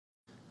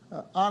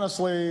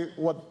Honestly,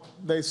 what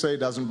they say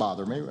doesn't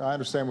bother me. I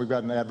understand we've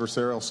got an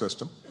adversarial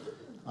system.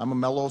 I'm a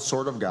mellow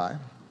sort of guy.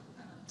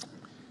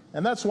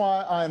 And that's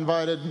why I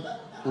invited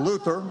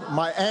Luther,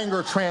 my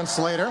anger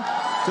translator,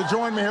 to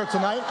join me here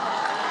tonight.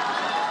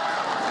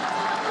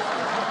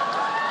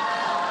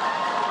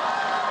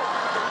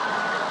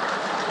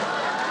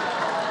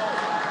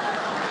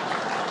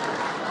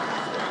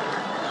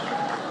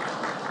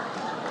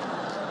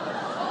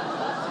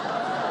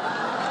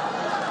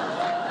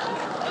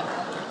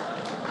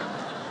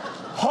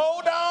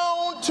 Hold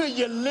on to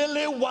your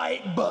lily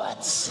white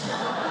butts.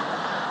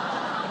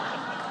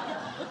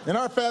 In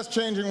our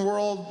fast-changing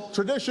world,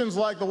 traditions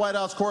like the White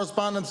House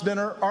Correspondents'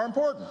 Dinner are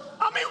important.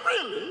 I mean,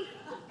 really?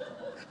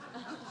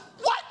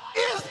 What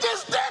is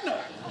this dinner?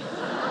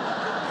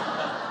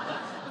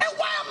 And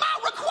why am I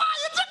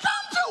required to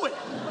come to it?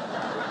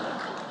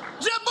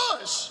 Jeb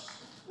Bush,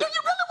 do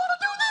you really want to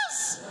do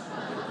this?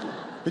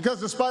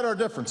 Because despite our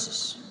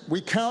differences, we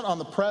count on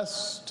the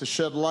press to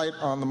shed light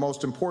on the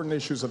most important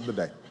issues of the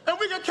day. And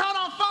we can count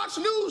on Fox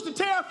News to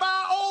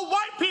terrify old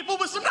white people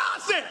with some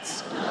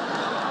nonsense.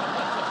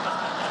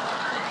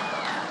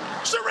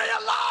 Sharia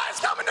law is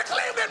coming to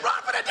Cleveland.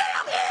 Run for the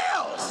damn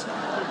hills.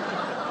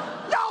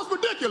 Y'all's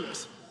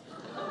ridiculous.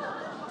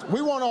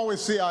 We won't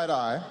always see eye to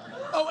eye.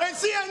 Oh, and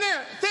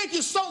CNN, thank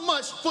you so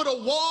much for the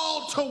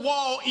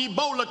wall-to-wall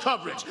Ebola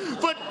coverage.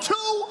 For 2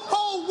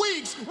 whole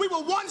weeks, we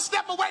were one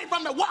step away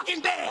from the Walking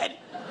Dead.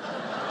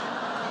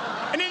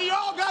 And then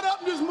y'all got up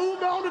and just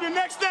moved on to the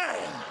next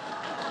thing.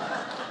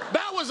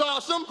 That was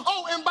awesome.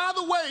 Oh, and by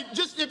the way,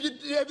 just if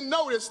you haven't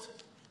noticed,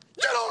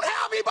 you don't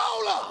have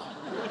Ebola.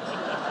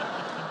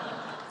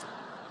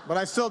 But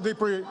I still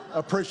deeply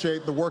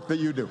appreciate the work that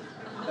you do.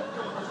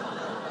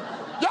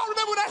 Y'all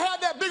remember when I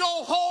had that big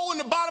old hole in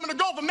the bottom of the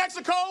Gulf of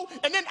Mexico,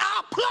 and then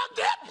I plugged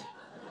it?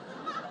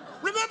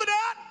 Remember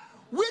that?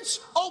 Which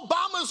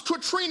Obama's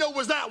Katrina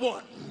was that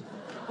one?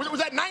 Was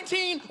that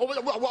 19, or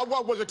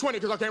was it 20,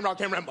 because I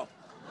can't remember.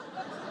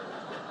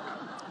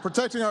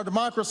 Protecting our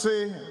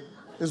democracy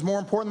is more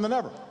important than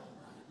ever.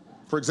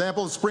 For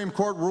example, the Supreme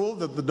Court ruled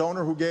that the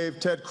donor who gave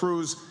Ted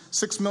Cruz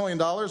 $6 million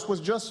was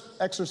just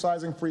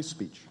exercising free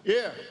speech.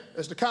 Yeah,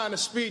 it's the kind of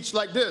speech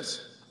like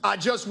this. I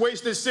just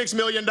wasted $6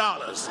 million.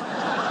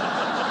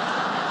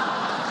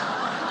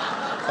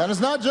 And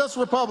it's not just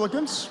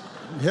Republicans.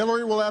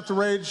 Hillary will have to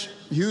raise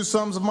huge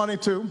sums of money,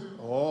 too.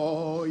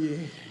 Oh, yeah.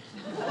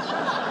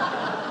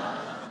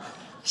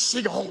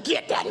 She gonna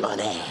get that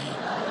money.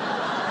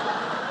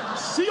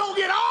 She gonna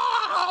get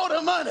all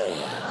the money.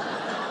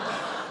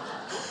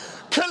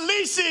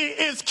 Khaleesi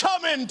is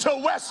coming to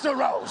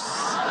Westeros.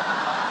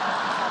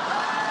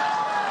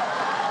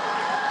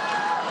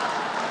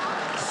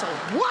 So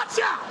watch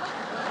out.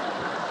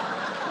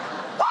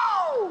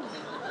 Woo!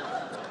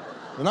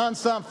 The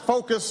nonstop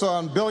focus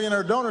on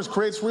billionaire donors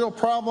creates real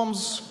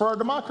problems for our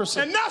democracy.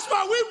 And that's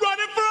why we're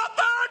running for a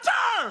 3rd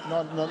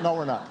term. No,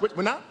 we're not.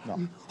 We're not? No.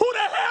 Who the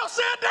hell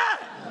said that?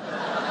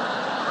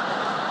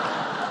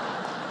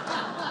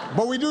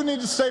 But we do need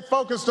to stay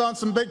focused on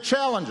some big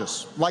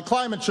challenges, like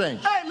climate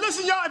change. Hey,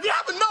 listen, y'all, if you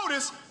haven't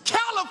noticed,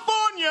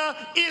 California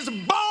is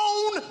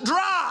bone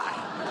dry.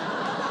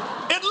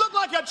 It looked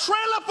like a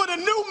trailer for the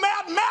new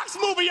Mad Max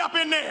movie up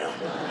in there.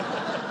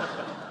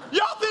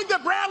 Y'all think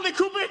that Bradley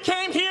Cooper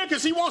came here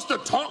because he wants to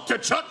talk to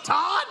Chuck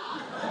Todd?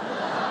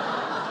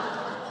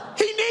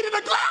 He needed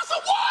a glass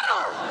of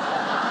water.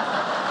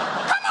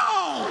 Come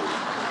on.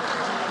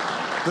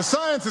 The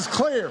science is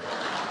clear.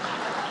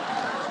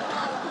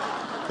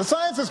 The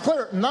science is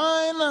clear. 9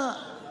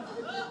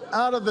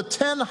 out of the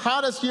 10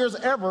 hottest years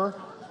ever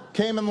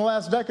came in the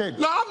last decade.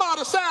 Now, I'm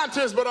not a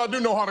scientist, but I do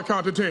know how to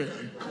count to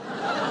 10.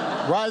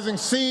 Rising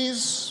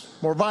seas,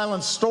 more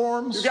violent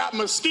storms. You got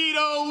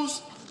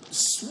mosquitoes,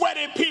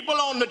 sweaty people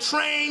on the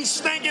train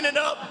stinking it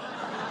up.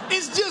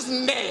 It's just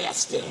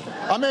nasty.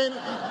 I mean,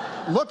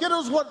 look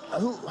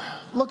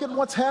at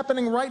what's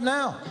happening right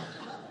now.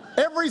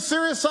 Every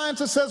serious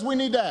scientist says we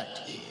need to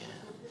act.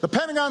 The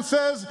Pentagon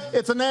says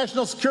it's a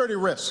national security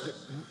risk.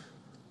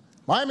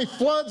 Miami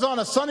floods on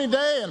a sunny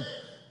day, and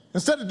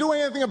instead of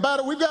doing anything about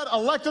it, we've got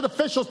elected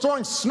officials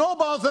throwing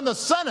snowballs in the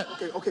Senate.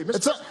 Okay,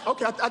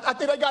 I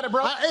think I got it,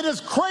 bro. It is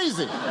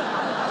crazy.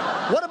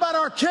 What about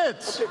our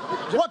kids?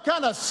 Okay. What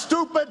kind of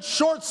stupid,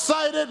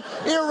 short-sighted,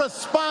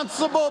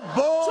 irresponsible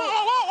bull?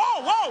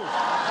 Whoa!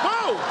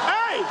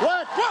 Hey!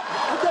 What?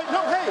 Okay,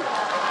 no, hey.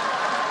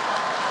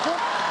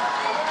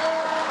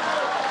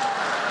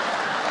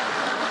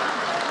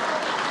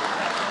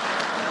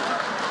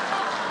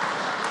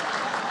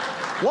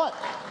 What?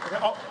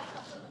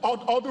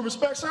 All due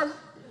respect, sir,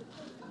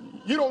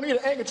 you don't need an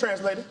anger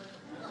translator.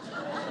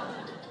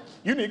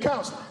 You need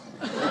counseling.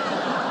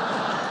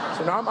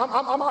 So now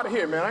I'm out of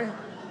here, man. I ain't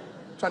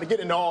trying to get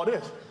into all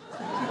this.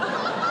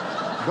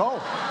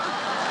 Go.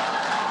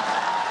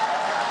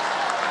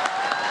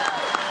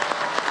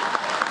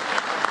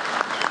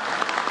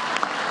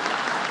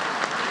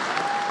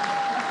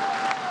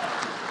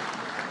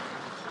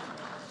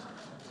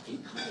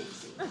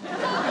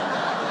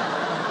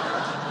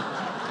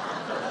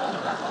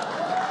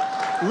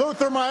 Luther.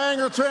 truth or my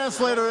anger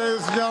translator,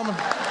 ladies and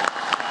gentlemen.